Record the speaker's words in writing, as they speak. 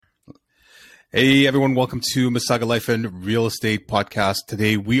Hey everyone, welcome to Mississauga Life and Real Estate Podcast.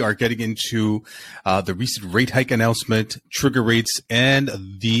 Today we are getting into the recent rate hike announcement, trigger rates, and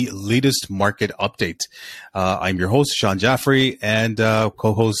the latest market update. I'm your host, Sean Jaffrey, and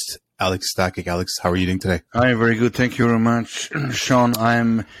co-host Alex Stakic. Alex, how are you doing today? I'm very good. Thank you very much, Sean.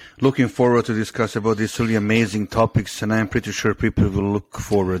 I'm looking forward to discuss about these really amazing topics, and I'm pretty sure people will look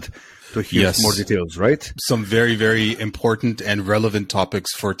forward to hear more details, right? Some very, very important and relevant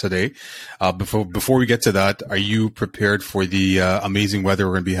topics for today. Before we get to that, are you prepared for the amazing weather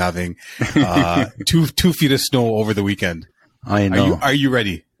we're going to be having? 2 feet of snow over the weekend. I know. Are you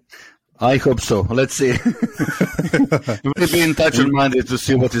ready? I hope so. Let's see. We'll be in touch on Monday to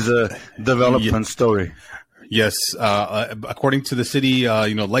see what is a development story. Yes. According to the city,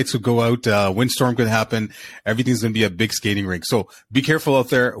 lights would go out, windstorm could happen. Everything's going to be a big skating rink. So be careful out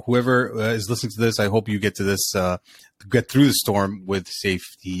there. Whoever is listening to this, I hope you get to this, get through the storm with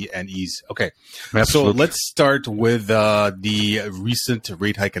safety and ease. Okay. Absolutely. So let's start with the recent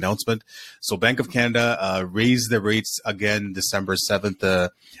rate hike announcement. So Bank of Canada raised the rates again December 7th.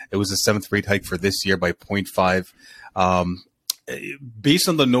 It was the 7th rate hike for this year by 0.5. Based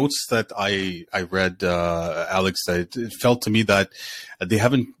on the notes that I read, Alex, it felt to me that they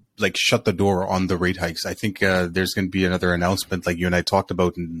haven't shut the door on the rate hikes. I think there's going to be another announcement like you and I talked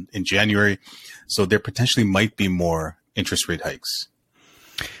about in January. So there potentially might be more interest rate hikes.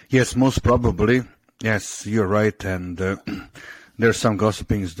 Yes, most probably. Yes, you're right. And there's some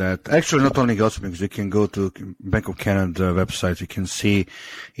gossipings that actually not only gossipings. You can go to Bank of Canada website. You can see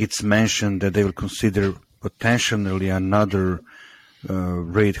it's mentioned that they will consider potentially another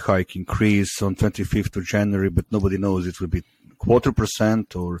rate hike increase on 25th of January, but nobody knows it will be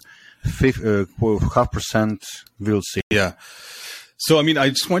 0.25% or 0.5%. We'll see. Yeah. So, I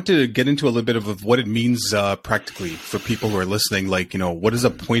just want to get into a little bit of what it means practically for people who are listening. What does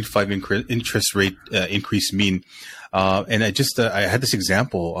a 0.5 interest rate increase mean? And I had this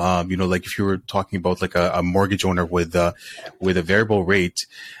example, if you were talking about a mortgage owner with a variable rate,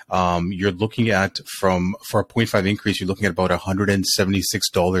 you're looking at for a 0.5 increase, you're looking at about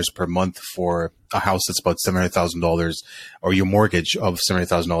 $176 per month for a house that's about $700,000 or your mortgage of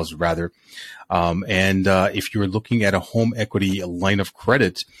 $700,000 rather. And if you're looking at a home equity line of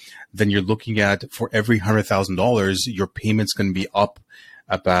credit, then you're looking at for every $100,000, your payment's going to be up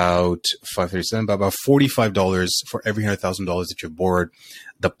about about $45 for every $100,000 that you've borrowed.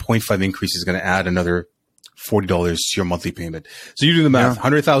 The 0.5 increase is going to add another $40 to your monthly payment. So you do the math,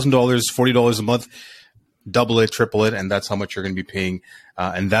 $100,000, $40 a month, double it, triple it, and that's how much you're going to be paying.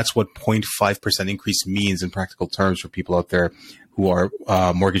 And that's what 0.5% increase means in practical terms for people out there who are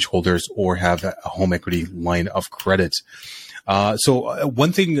mortgage holders or have a home equity line of credit. So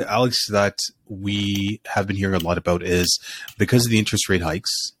one thing, Alex, that we have been hearing a lot about is because of the interest rate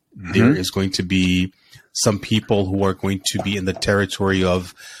hikes, there is going to be some people who are going to be in the territory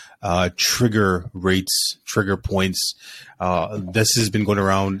of trigger rates, trigger points. This has been going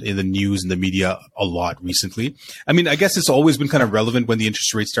around in the news and the media a lot recently. I guess it's always been kind of relevant when the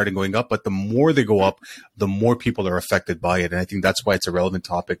interest rates started going up, but the more they go up, the more people are affected by it. And I think that's why it's a relevant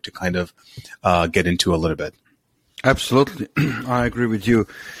topic to kind of get into a little bit. Absolutely. I agree with you.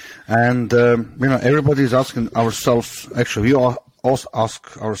 And, everybody is asking ourselves, actually, we also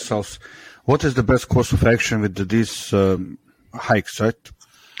ask ourselves, what is the best course of action with these hikes, right?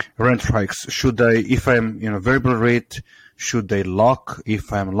 Rent hikes. Should I, if I'm variable rate, should I lock?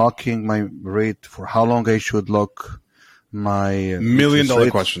 If I'm locking my rate, for how long I should lock my $1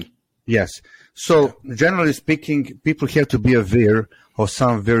 million question. Yes. So generally speaking, people have to be aware of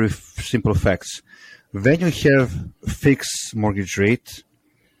some very simple facts. When you have fixed mortgage rate,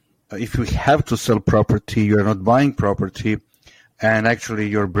 if you have to sell property, you are not buying property, and actually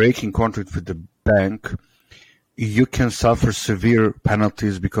you're breaking contract with the bank, you can suffer severe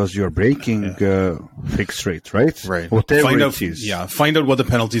penalties because you're breaking fixed rate, right? Right. Whatever it is. Yeah. Find out what the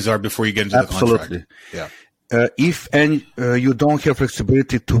penalties are before you get into the contract. Absolutely. Yeah. If you don't have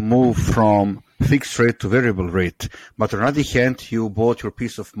flexibility to move from fixed rate to variable rate, but on the other hand, you bought your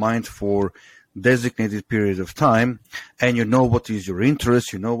peace of mind for designated period of time, and you know what is your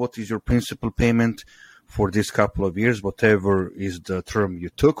interest, you know what is your principal payment for this couple of years, whatever is the term you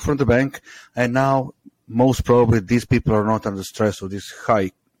took from the bank, and now most probably these people are not under stress of these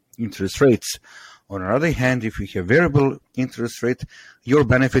high interest rates. On the other hand, if you have variable interest rate, your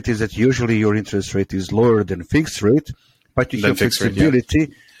benefit is that usually your interest rate is lower than fixed rate, but you have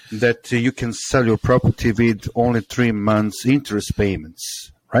flexibility that you can sell your property with only 3 months interest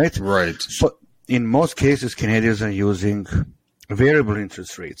payments, right? Right. So in most cases, Canadians are using variable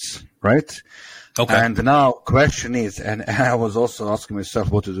interest rates, right? Okay. And now question is, and I was also asking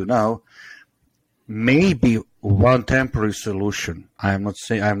myself what to do now, maybe one temporary solution. I'm not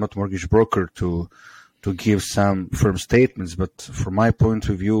saying I'm not mortgage broker to give some firm statements, but from my point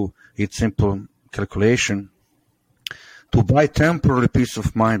of view, it's simple calculation. To buy temporary peace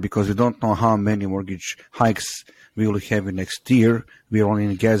of mind, because we don't know how many mortgage hikes we will have in next year. We are only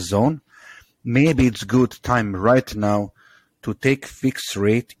in a gas zone. Maybe it's good time right now to take fixed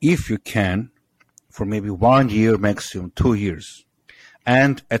rate if you can for maybe 1 year, maximum 2 years.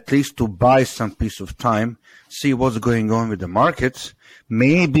 And at least to buy some piece of time, see what's going on with the markets.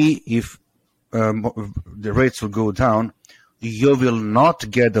 Maybe if the rates will go down, you will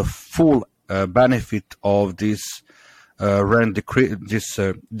not get the full benefit of this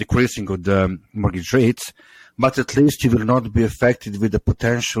decreasing of the mortgage rates, but at least you will not be affected with the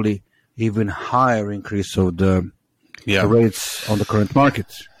potentially even higher increase of the rates on the current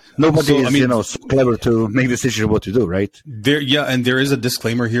market. Nobody is, so clever to make decisions what to do, right? And there is a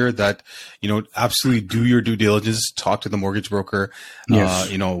disclaimer here that, absolutely do your due diligence, talk to the mortgage broker.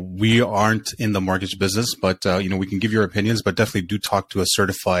 Yes. We aren't in the mortgage business, but, we can give your opinions, but definitely do talk to a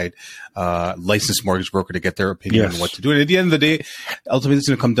certified, licensed mortgage broker to get their opinion on what to do. And at the end of the day, ultimately it's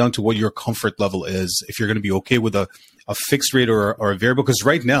going to come down to what your comfort level is. If you're going to be okay with a fixed rate or a variable, because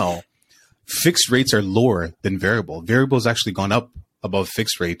right now fixed rates are lower than variable. Variable has actually gone up above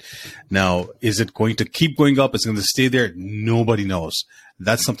fixed rate. Now, is it going to keep going up? Is it going to stay there? Nobody knows.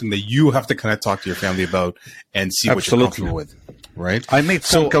 That's something that you have to kind of talk to your family about and see what you're comfortable with, right? I made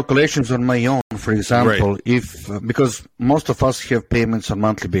some calculations on my own, for example, because most of us have payments on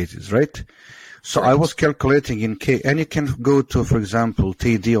monthly basis, right? So I was calculating and you can go to, for example,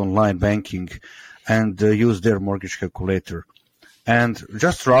 TD online banking and use their mortgage calculator. And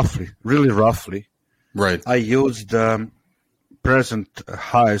just really roughly, I used present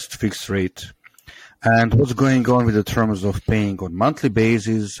highest fixed rate and what's going on with the terms of paying on monthly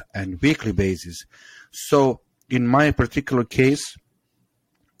basis and weekly basis. So in my particular case,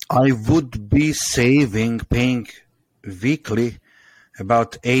 I would be paying weekly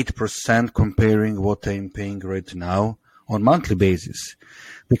about 8% comparing what I'm paying right now on monthly basis,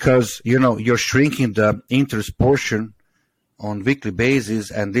 because you're shrinking the interest portion on weekly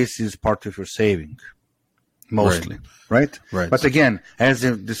basis, and this is part of your saving mostly, right? But again, as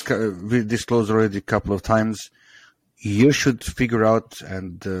we disclosed already a couple of times, you should figure out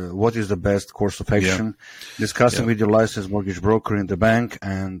what is the best course of action, discussing with your licensed mortgage broker in the bank,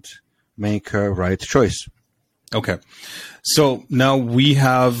 and make a right choice. Okay. So now we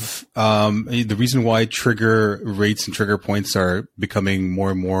have the reason why trigger rates and trigger points are becoming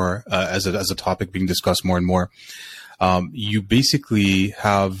more and more as a topic being discussed more and more. You basically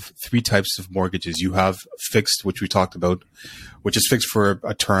have three types of mortgages. You have fixed, which we talked about, which is fixed for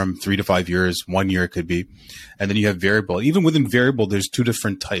a term, 3 to 5 years, 1 year it could be. And then you have variable. Even within variable, there's two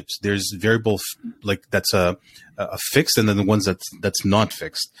different types. There's variable, like that's a fixed, and then the ones that's not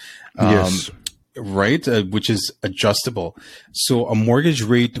fixed. Right, which is adjustable. So a mortgage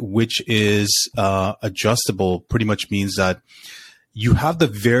rate which is adjustable pretty much means that you have the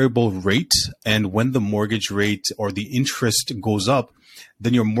variable rate, and when the mortgage rate or the interest goes up,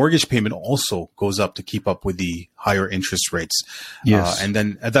 then your mortgage payment also goes up to keep up with the higher interest rates. And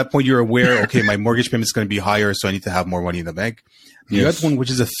then at that point, you're aware, okay, my mortgage payment is going to be higher, so I need to have more money in the bank. The other one, which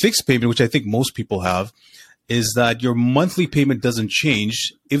is a fixed payment, which I think most people have, is that your monthly payment doesn't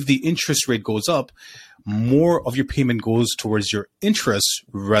change. If the interest rate goes up, more of your payment goes towards your interest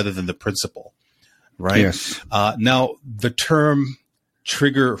rather than the principal, right? Now, the term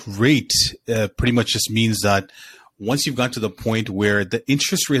trigger rate pretty much just means that once you've gotten to the point where the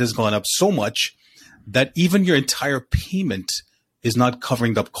interest rate has gone up so much that even your entire payment is not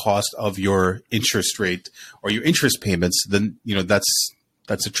covering the cost of your interest rate or your interest payments, then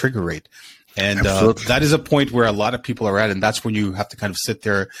that's a trigger rate. And that is a point where a lot of people are at, and that's when you have to kind of sit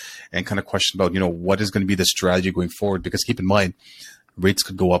there and kind of question about, what is going to be the strategy going forward? Because keep in mind, rates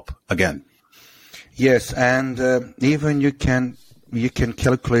could go up again. Yes, and even you can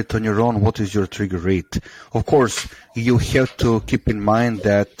calculate on your own what is your trigger rate. Of course, you have to keep in mind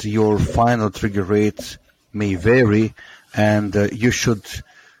that your final trigger rate may vary, and you should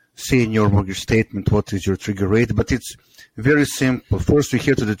see in your mortgage statement what is your trigger rate. But it's very simple. First, you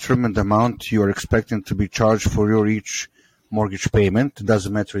have to determine the amount you are expecting to be charged for your each mortgage payment. It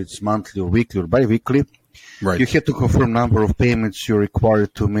doesn't matter if it's monthly or weekly or bi-weekly. You have to confirm number of payments you're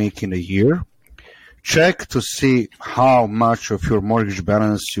required to make in a year. Check to see how much of your mortgage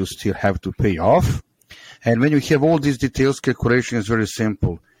balance you still have to pay off. And when you have all these details, calculation is very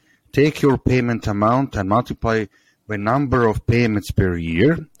simple. Take your payment amount and multiply by number of payments per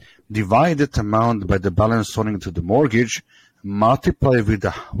year. Divide that amount by the balance owing to the mortgage, multiply with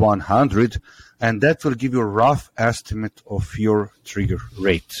 100, and that will give you a rough estimate of your trigger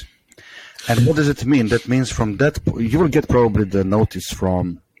rate. And what does it mean? That means from that, you will get probably the notice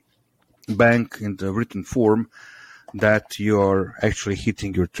from bank in the written form that you're actually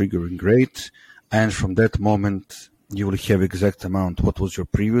hitting your triggering rate. And from that moment, you will have exact amount. What was your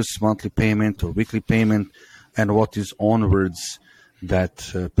previous monthly payment or weekly payment, and what is onwards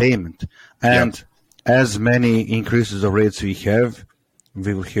that payment. And as many increases of rates we have,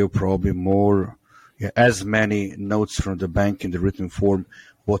 we will have probably more, as many notes from the bank in the written form.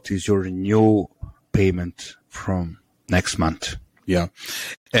 What is your new payment from next month? Yeah.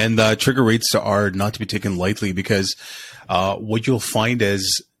 And trigger rates are not to be taken lightly, because what you'll find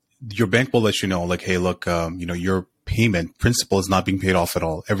is your bank will let you know, like, hey, look, your payment principal is not being paid off at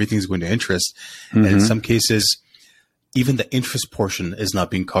all. Everything's going to interest. And in some cases, even the interest portion is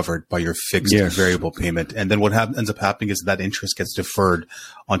not being covered by your fixed variable payment. And then what ends up happening is that interest gets deferred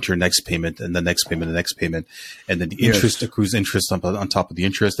onto your next payment, and the next payment, and the next payment. And then the interest accrues interest on top of the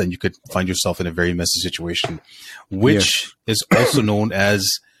interest. And you could find yourself in a very messy situation, which is also known as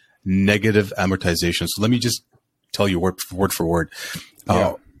negative amortization. So let me just tell you word for word.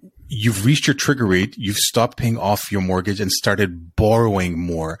 You've reached your trigger rate. You've stopped paying off your mortgage and started borrowing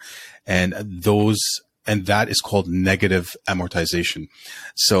more. And that is called negative amortization.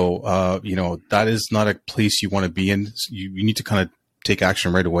 So, that is not a place you want to be in. You need to kind of take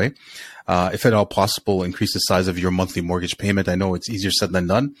action right away. If at all possible, increase the size of your monthly mortgage payment. I know it's easier said than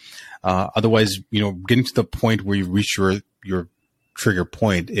done. Otherwise, getting to the point where you reach your trigger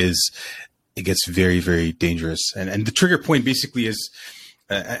point it gets very, very dangerous. And the trigger point basically is,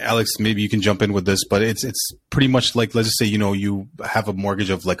 Alex, maybe you can jump in with this, but it's pretty much like, let's just say, you have a mortgage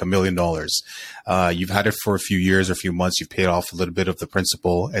of like $1 million. You've had it for a few years or a few months. You've paid off a little bit of the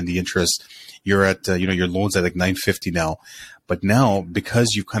principal and the interest. You're at, your loan's at like 950 now. But now,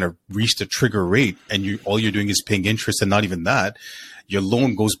 because you've kind of reached a trigger rate and all you're doing is paying interest, and not even that, your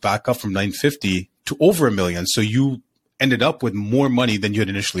loan goes back up from 950 to over $1 million. So you ended up with more money than you had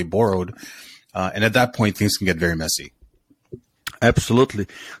initially borrowed. And at that point, things can get very messy. Absolutely.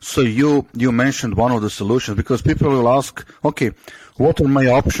 So you mentioned one of the solutions, because people will ask, okay, what are my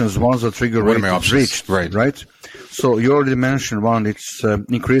options once the trigger rate is reached? Right. So you already mentioned one. It's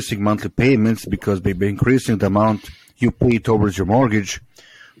increasing monthly payments, because by increasing the amount you pay towards your mortgage,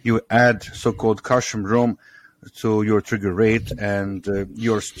 you add so-called cushion room to your trigger rate, and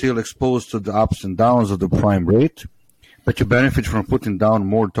you're still exposed to the ups and downs of the prime rate, but you benefit from putting down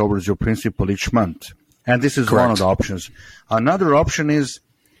more towards your principal each month. And this is one of the options. Another option is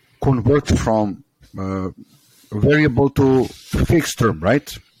convert from variable to fixed term,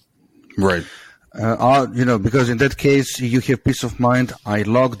 right? Right. Because in that case, you have peace of mind. I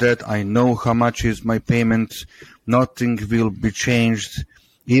log that. I know how much is my payment. Nothing will be changed.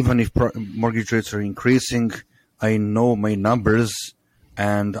 Even if mortgage rates are increasing, I know my numbers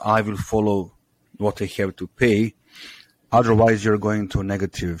and I will follow what I have to pay. Otherwise, you're going to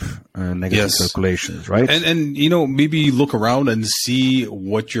negative calculations, right? And maybe look around and see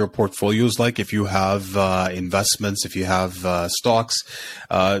what your portfolio is like. If you have investments, if you have stocks,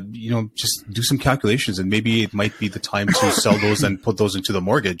 just do some calculations, and maybe it might be the time to sell those and put those into the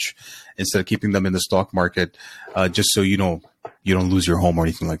mortgage instead of keeping them in the stock market, just so you don't lose your home or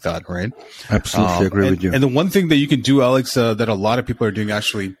anything like that, right? Absolutely agree with you. And the one thing that you can do, Alex, that a lot of people are doing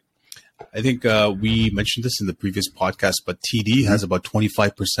actually, I think we mentioned this in the previous podcast, but TD has about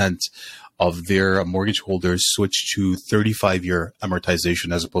 25% of their mortgage holders switch to 35-year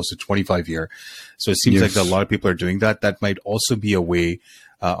amortization as opposed to 25-year. So it seems like a lot of people are doing that. That might also be a way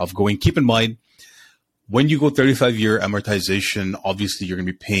of going. Keep in mind, when you go 35-year amortization, obviously you're going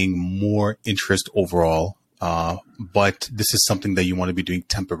to be paying more interest overall. But this is something that you want to be doing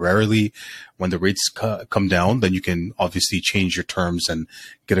temporarily. When the rates come down, then you can obviously change your terms and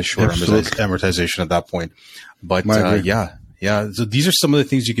get a short amortization at that point. But so these are some of the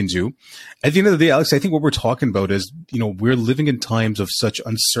things you can do. At the end of the day, Alex, I think what we're talking about is, we're living in times of such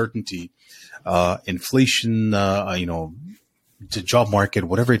uncertainty, inflation, the job market,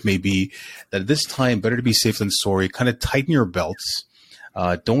 whatever it may be, that at this time, better to be safe than sorry. Kind of tighten your belts.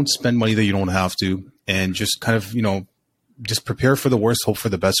 Don't spend money that you don't have to, and just kind of, just prepare for the worst, hope for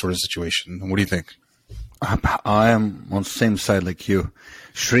the best sort of situation. What do you think? I am on the same side like you.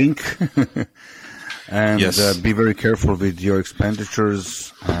 Shrink and be very careful with your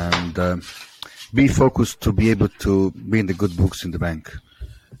expenditures, and be focused to be able to be in the good books in the bank.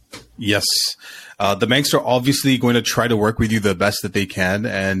 Yes. The banks are obviously going to try to work with you the best that they can.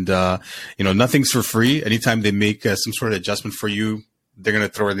 And, nothing's for free. Anytime they make some sort of adjustment for you, they're going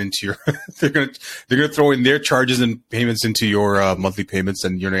to throw it into your they're going to throw in their charges and payments into your monthly payments,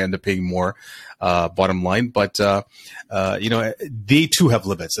 and you're going to end up paying more bottom line. But they too have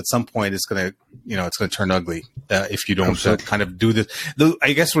limits. At some point, it's going to turn ugly if you don't kind of do this.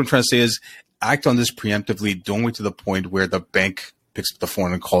 I guess what I'm trying to say is act on this preemptively. Don't wait to the point where the bank picks up the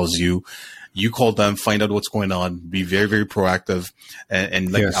phone and calls you. You call them, find out what's going on, be very, very proactive.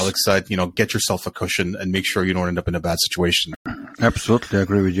 And like Alex said, get yourself a cushion and make sure you don't end up in a bad situation. Absolutely. I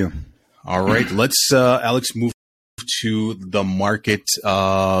agree with you. All right. Let's, Alex, move to the market,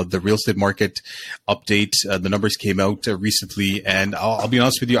 the real estate market update. The numbers came out recently, and I'll be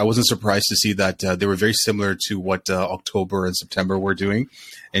honest with you, I wasn't surprised to see that they were very similar to what October and September were doing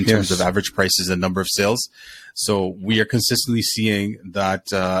in terms of average prices and number of sales. So we are consistently seeing that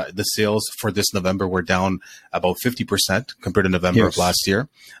the sales for this November were down about 50% compared to November of last year.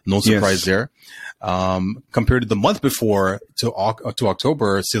 No surprise there. Compared to the month before to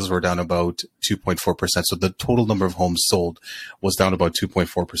October, sales were down about 2.4%. So the total number of homes sold was down about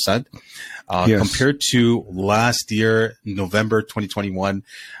 2.4%. Compared to last year, November 2021,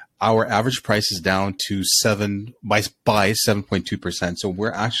 our average price is down to by 7.2%. So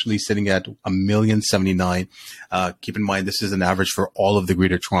we're actually sitting at $1,079,000. Keep in mind, this is an average for all of the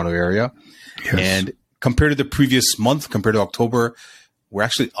Greater Toronto area. Yes. And compared to the previous month, compared to October, we're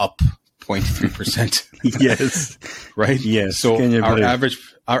actually up 0.3%. Yes. Right? Yes. So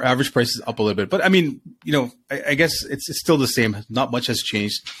our average price is up a little bit. But I mean, I guess it's still the same. Not much has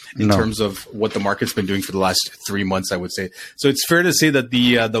changed in terms of what the market's been doing for the last 3 months, I would say. So it's fair to say that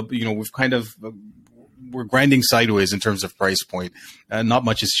we've kind of we're grinding sideways in terms of price point. Not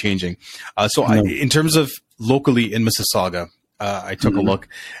much is changing. In terms of locally in Mississauga, I took a look,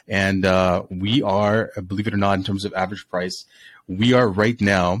 and we are, believe it or not, in terms of average price, we are right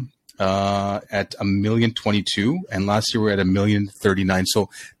now at $1,022,000, and last year we were at $1,039,000. So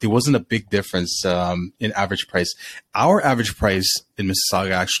there wasn't a big difference in average price. Our average price in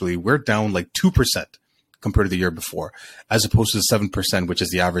Mississauga, actually, we're down like 2% compared to the year before, as opposed to the 7%, which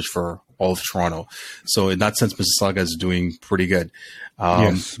is the average for all of Toronto. So in that sense, Mississauga is doing pretty good.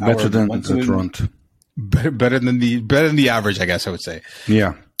 Better than Toronto. Better than the average, I guess I would say.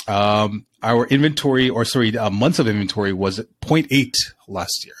 Yeah. Our inventory, months of inventory was 0.8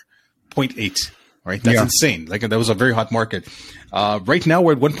 last year. 0.8, right? That's insane. Like, that was a very hot market. Right now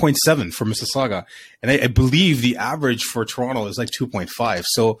we're at 1.7 for Mississauga, and I believe the average for Toronto is like 2.5.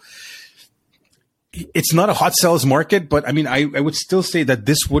 So it's not a hot seller's market, but I mean, I would still say that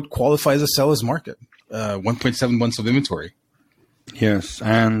this would qualify as a seller's market. 1.7 months of inventory. Yes,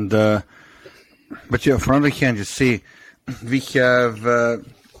 and but for other hand, you see, we have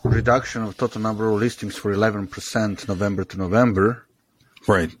reduction of total number of listings for 11% November to November.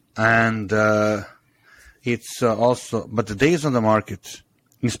 Right. And it's also, but the days on the market,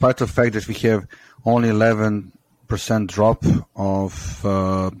 in spite of the fact that we have only 11% drop of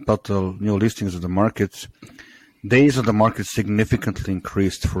total new listings on the market, days on the market significantly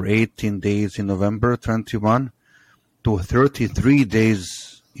increased for 18 days in November 21 to 33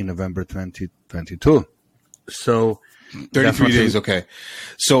 days in November 2022. So 33 days, okay.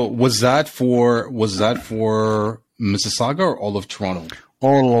 So was that for Mississauga or all of Toronto?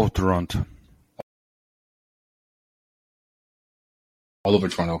 All of Toronto. All over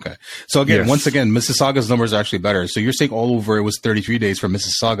Toronto, okay. So again, once again, Mississauga's numbers are actually better. So you're saying all over it was 33 days for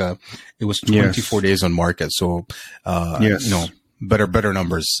Mississauga. It was 24 days on market. So, better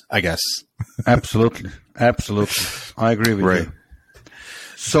numbers, I guess. Absolutely. I agree with you.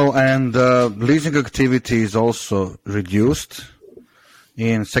 So, and leasing activity is also reduced.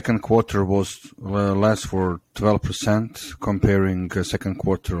 In second quarter was less for 12% comparing second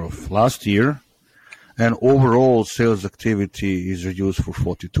quarter of last year. And overall sales activity is reduced for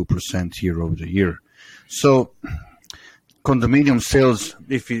 42% year over the year. So condominium sales,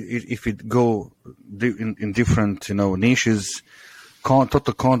 if it go in different niches,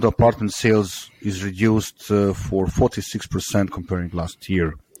 total condo apartment sales is reduced for 46% comparing last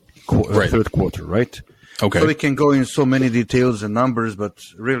year, third quarter, right? Okay. So we can go in so many details and numbers, but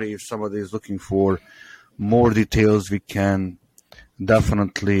really, if somebody is looking for more details, we can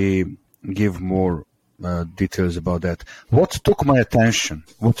definitely give more details about that. What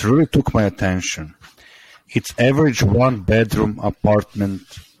really took my attention, it's average one-bedroom apartment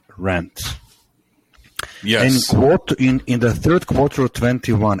rent. Yes. And in the third quarter of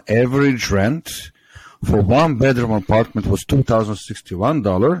 21, average rent for one-bedroom apartment was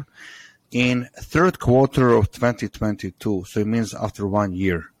 $2,061. In third quarter of 2022, so it means after 1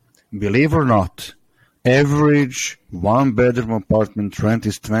 year. Believe it or not, average one-bedroom apartment rent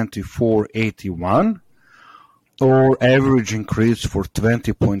is $2,481. or average increase for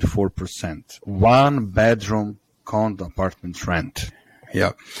 20.4%. One bedroom condo apartment rent.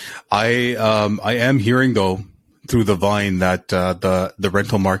 Yeah. I am hearing though through the Vine that the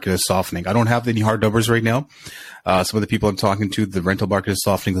rental market is softening. I don't have any hard numbers right now. Some of the people I'm talking to, the rental market is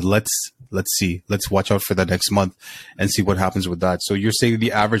softening. Let's see. Let's watch out for the next month and see what happens with that. So you're saying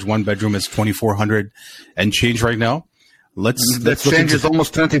the average one bedroom is 2,400 and change right now? Let's change is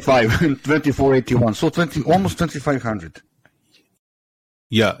almost 2481. So almost 2,500.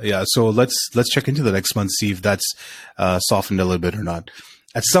 Yeah. So let's check into the next month, see if that's softened a little bit or not.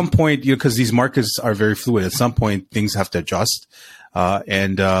 At some point, because these markets are very fluid, at some point things have to adjust.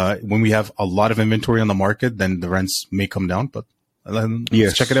 And when we have a lot of inventory on the market, then the rents may come down. But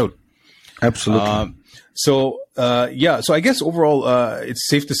let's check it out. Absolutely. So I guess overall, it's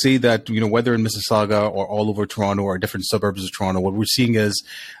safe to say that, whether in Mississauga or all over Toronto or different suburbs of Toronto, what we're seeing is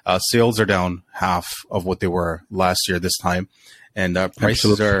sales are down half of what they were last year this time. And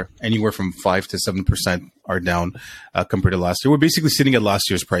prices are anywhere from 5 to 7% are down compared to last year. We're basically sitting at last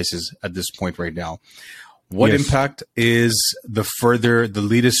year's prices at this point right now. What impact is the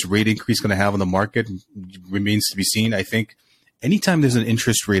latest rate increase going to have on the market remains to be seen. I think anytime there's an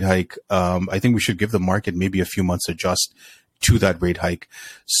interest rate hike, I think we should give the market maybe a few months to adjust to that rate hike.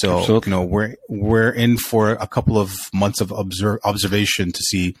 So, Absolutely. we're in for a couple of months of observation to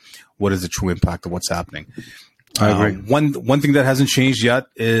see what is the true impact of what's happening. I agree. One thing that hasn't changed yet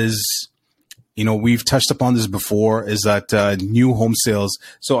is, we've touched upon this before, is that new home sales.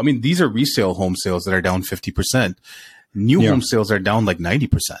 So, I mean, these are resale home sales that are down 50%. New home sales are down like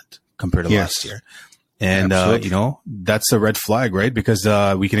 90% compared to last year. And, that's a red flag, right? Because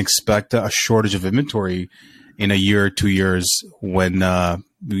we can expect a shortage of inventory in a year or 2 years when,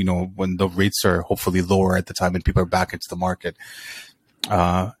 when the rates are hopefully lower at the time and people are back into the market.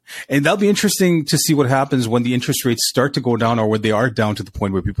 And that'll be interesting to see what happens when the interest rates start to go down, or when they are down to the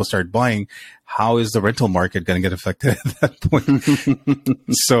point where people start buying. How is the rental market going to get affected at that point?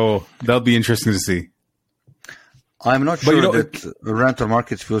 So that'll be interesting to see. I'm not sure that the rental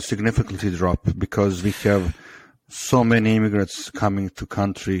markets will significantly drop because we have so many immigrants coming to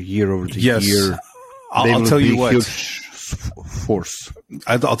country year over year. I'll tell you what. Force.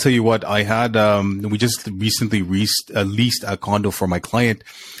 I'll tell you what. I had we just recently leased a condo for my client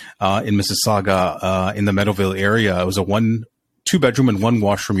in Mississauga in the Meadowvale area. It was a 2-bedroom and 1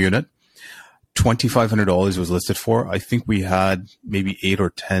 washroom unit. $2,500 was listed for. I think we had maybe 8 or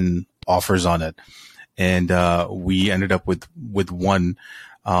 10 offers on it, and we ended up with one.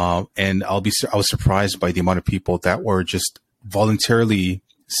 And I was surprised by the amount of people that were just voluntarily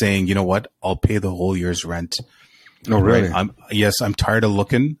saying, "You know what? I'll pay the whole year's rent." Oh, really? Right? I'm tired of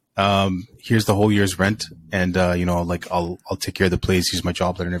looking. Here's the whole year's rent. And, I'll take care of the place, use my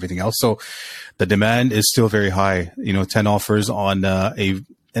job letter and everything else. So the demand is still very high. 10 offers on,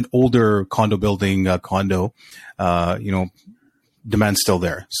 an older condo building, demand's still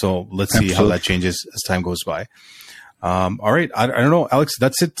there. So let's see how that changes as time goes by. All right. I don't know, Alex,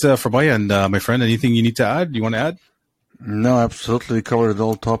 that's it from my end, my friend. Anything you need to add? You want to add? No, absolutely. We covered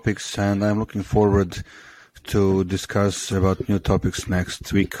all topics, and I'm looking forward to discuss about new topics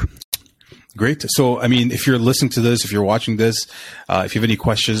next week. Great. So, I mean, if you're listening to this, if you're watching this, if you have any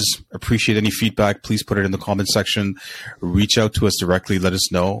questions, appreciate any feedback, please put it in the comment section. Reach out to us directly. Let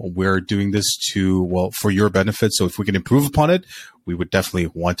us know. We're doing this for your benefit. So if we can improve upon it, we would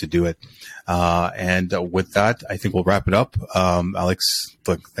definitely want to do it. And with that, I think we'll wrap it up. Alex,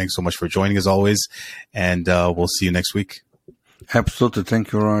 look, thanks so much for joining as always. And we'll see you next week. Absolutely.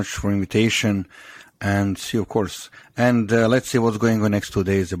 Thank you very much for the invitation. And see you, of course. And let's see what's going on next 2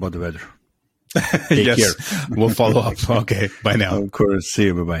 days about the weather. Take care. We'll follow up. Okay. Bye now. Of course. See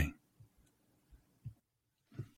you. Bye-bye.